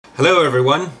Hello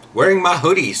everyone, wearing my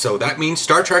hoodie, so that means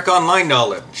Star Trek Online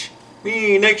knowledge.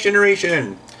 Me, Next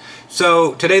Generation.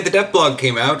 So today the dev blog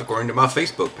came out, according to my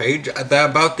Facebook page,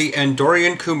 about the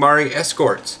Andorian Kumari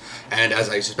Escorts. And as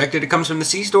I suspected, it comes from the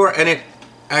C-Store, and it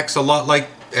acts a lot like,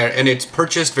 and it's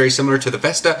purchased very similar to the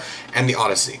Vesta and the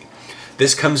Odyssey.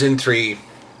 This comes in three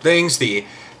things: the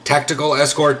Tactical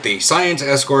Escort, the Science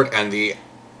Escort, and the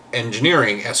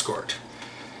Engineering Escort.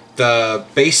 The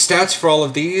base stats for all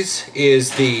of these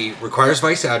is the requires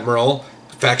Vice Admiral,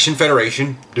 Faction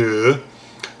Federation,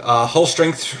 hull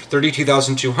strength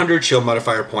 32,200, shield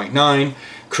modifier 0.9,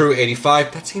 crew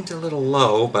 85. That seems a little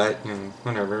low, but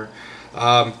whatever.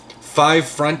 5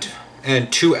 front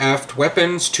and 2 aft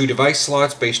weapons, 2 device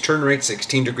slots, base turn rate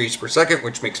 16 degrees per second,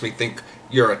 which makes me think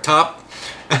you're a top.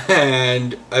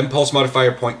 And impulse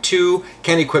modifier 0.2,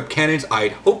 can equip cannons,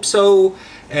 I'd hope so.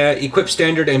 Equip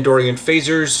standard Andorian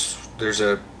phasers. There's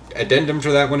a addendum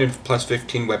for that one, and plus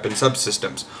 15 weapon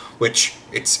subsystems, which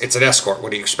it's an escort.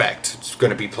 What do you expect? It's going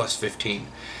to be plus 15.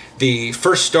 The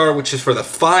first star, which is for the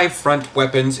 5 front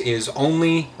weapons, is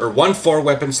only, or 1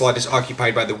 4-weapon slot is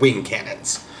occupied by the wing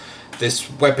cannons. This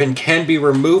weapon can be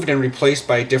removed and replaced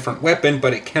by a different weapon,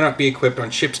 but it cannot be equipped on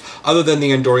ships other than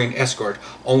the Andorian Escort.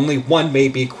 Only one may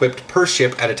be equipped per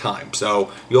ship at a time,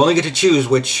 so you only get to choose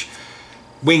which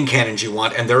wing cannons you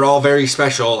want, and they're all very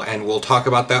special, and we'll talk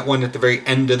about that one at the very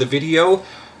end of the video.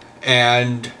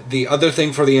 And the other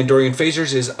thing for the Andorian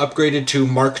phasers is upgraded to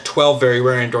Mark 12 very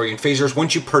rare Andorian phasers.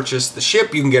 Once you purchase the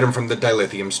ship, you can get them from the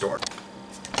Dilithium store.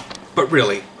 But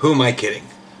really, who am I kidding?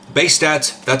 Base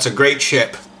stats, that's a great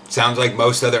ship. Sounds like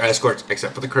most other escorts,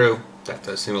 except for the crew. That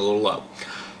does seem a little low.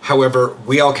 However,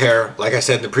 we all care, like I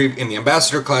said in the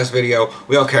Ambassador class video,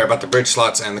 we all care about the bridge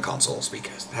slots and the consoles,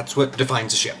 because that's what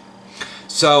defines a ship.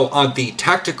 So on the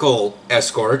Tactical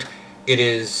Escort, it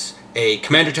is a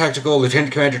Commander Tactical,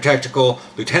 Lieutenant Commander Tactical,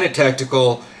 Lieutenant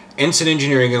Tactical, Ensign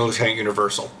Engineering, and Lieutenant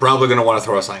Universal. Probably going to want to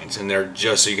throw a Science in there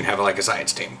just so you can have like a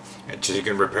Science team, and so you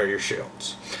can repair your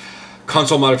shields.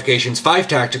 Console modifications: 5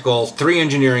 Tactical, 3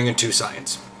 Engineering, and 2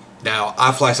 Science. Now,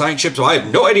 I fly Science ships, so I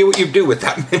have no idea what you do with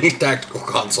that many Tactical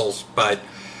consoles, but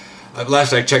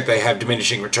last I checked they have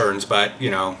diminishing returns, but,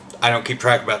 you know, I don't keep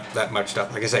track about that much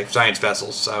stuff. Like I say, Science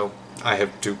vessels, so I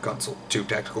have 2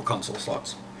 tactical console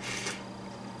slots.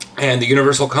 And the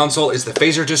Universal Console is the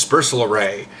Phaser Dispersal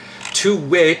Array, to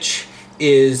which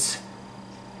is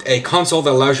a console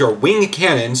that allows your wing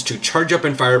cannons to charge up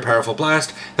and fire a powerful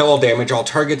blast that will damage all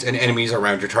targets and enemies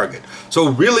around your target. So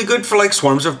really good for like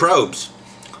swarms of probes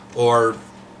or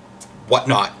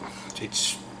whatnot.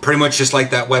 It's pretty much just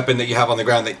like that weapon that you have on the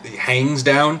ground that hangs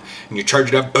down and you charge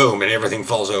it up, boom, and everything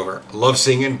falls over. I love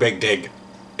seeing it in Big Dig.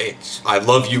 I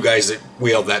love you guys that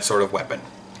wield that sort of weapon.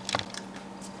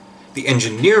 The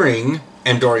Engineering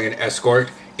Andorian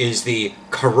Escort is the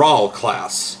Charal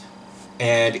class,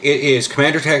 and it is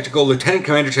Commander Tactical, Lieutenant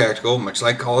Commander Tactical, much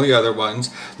like all the other ones,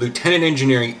 Lieutenant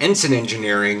Engineering, Ensign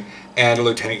Engineering, and a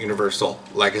Lieutenant Universal.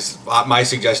 Like my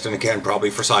suggestion, again, probably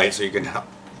for Science, so you can help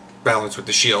balance with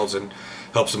the shields and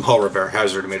help some hull repair,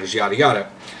 hazard emitters, yada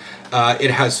yada. It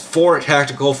has 4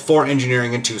 Tactical, 4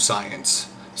 Engineering, and 2 Science.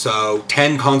 So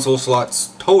 10 console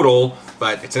slots total,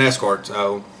 but it's an escort,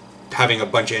 so having a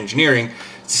bunch of engineering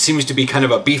seems to be kind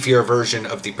of a beefier version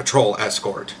of the patrol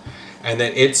escort. And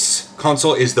then its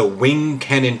console is the wing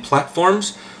cannon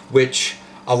platforms, which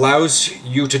allows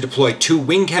you to deploy 2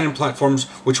 wing cannon platforms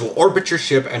which will orbit your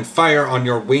ship and fire on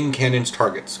your wing cannons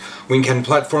targets. Wing cannon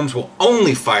platforms will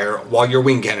only fire while your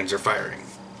wing cannons are firing.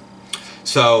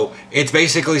 So it's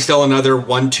basically still another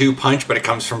 1-2 punch, but it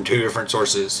comes from 2 different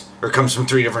sources, or it comes from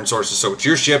 3 different sources. So it's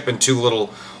your ship and 2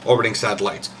 little orbiting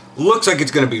satellites. Looks like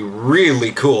it's going to be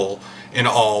really cool in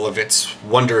all of its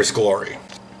wondrous glory.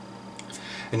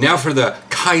 And now for the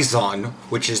Khyzon,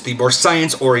 which is the more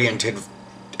science-oriented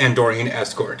Andorian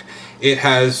Escort. It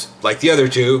has, like the other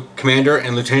 2, Commander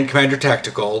and Lieutenant Commander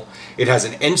Tactical. It has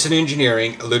an Ensign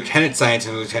Engineering, a Lieutenant Science,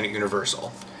 and a Lieutenant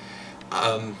Universal.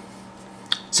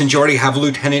 Since you already have a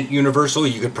Lieutenant Universal,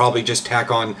 you could probably just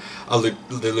tack on the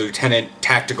Lieutenant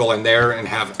Tactical in there and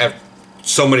have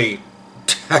so many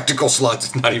tactical slots,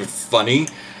 it's not even funny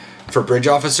for bridge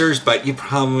officers, but you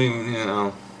probably,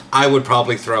 I would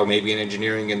probably throw maybe an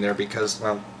Engineering in there because,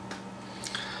 well,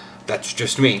 that's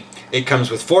just me. It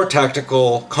comes with 4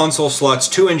 Tactical console slots,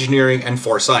 2 Engineering, and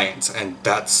 4 Science, and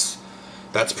that's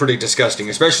pretty disgusting,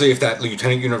 especially if that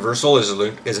Lieutenant Universal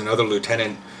is another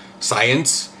Lieutenant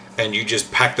Science, and you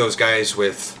just pack those guys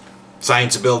with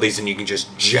Science abilities and you can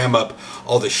just jam up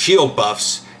all the shield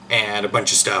buffs and a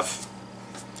bunch of stuff.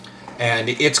 And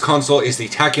its console is the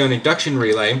Tachyon Induction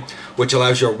Relay, which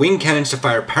allows your wing cannons to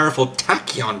fire powerful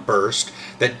tachyon burst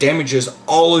that damages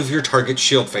all of your target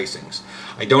shield facings.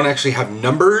 I don't actually have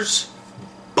numbers,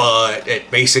 but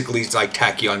it basically is like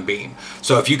tachyon beam.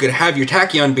 So if you could have your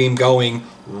tachyon beam going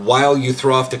while you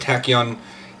throw off the Tachyon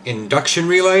Induction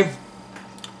Relay,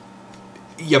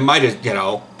 you might have, you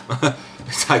know,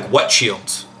 it's like what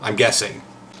shields, I'm guessing.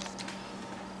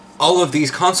 All of these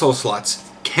console slots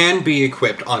can be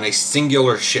equipped on a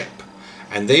singular ship,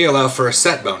 and they allow for a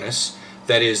set bonus.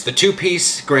 That is, the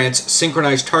 2-piece grants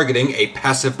synchronized targeting, a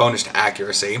passive bonus to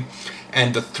accuracy,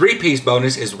 and the 3-piece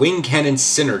bonus is wing cannon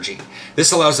synergy.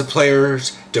 This allows the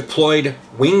player's deployed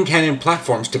wing cannon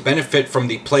platforms to benefit from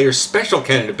the player's special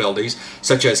cannon abilities,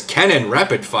 such as cannon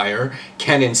rapid fire,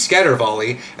 cannon scatter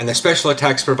volley, and the special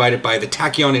attacks provided by the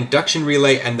Tachyon Induction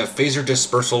Relay and the phaser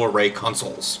dispersal array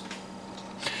consoles.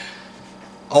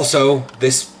 Also,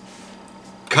 this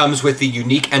comes with the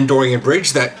unique Andorian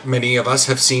bridge that many of us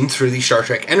have seen through the Star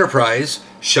Trek Enterprise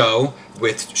show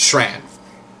with Shran.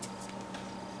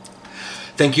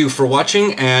 Thank you for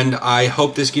watching, and I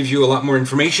hope this gives you a lot more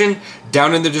information.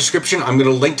 Down in the description, I'm going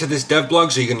to link to this dev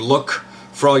blog so you can look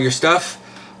for all your stuff.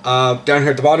 Down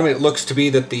here at the bottom, it looks to be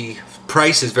that the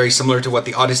price is very similar to what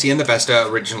the Odyssey and the Vesta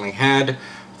originally had.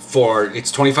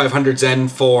 It's 2,500 Zen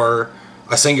for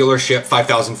a singular ship,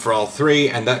 5,000 for all three,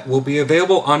 and that will be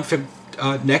available on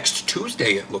next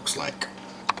Tuesday, it looks like.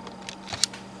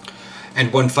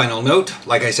 And one final note,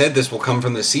 like I said, this will come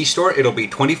from the C-Store. It'll be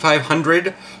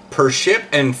 2,500 per ship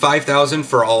and 5,000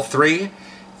 for all three.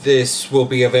 This will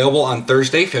be available on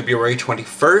Thursday, February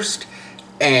 21st.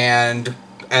 And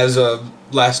as a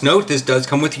last note, this does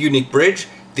come with a unique bridge,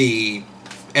 the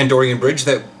Andorian bridge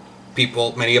that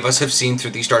many of us have seen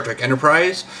through the Star Trek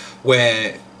Enterprise,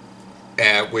 which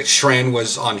Shran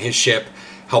was on his ship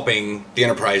helping the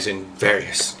Enterprise in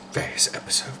various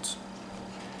episodes.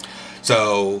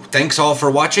 So, thanks all for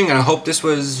watching, and I hope this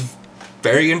was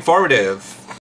very informative.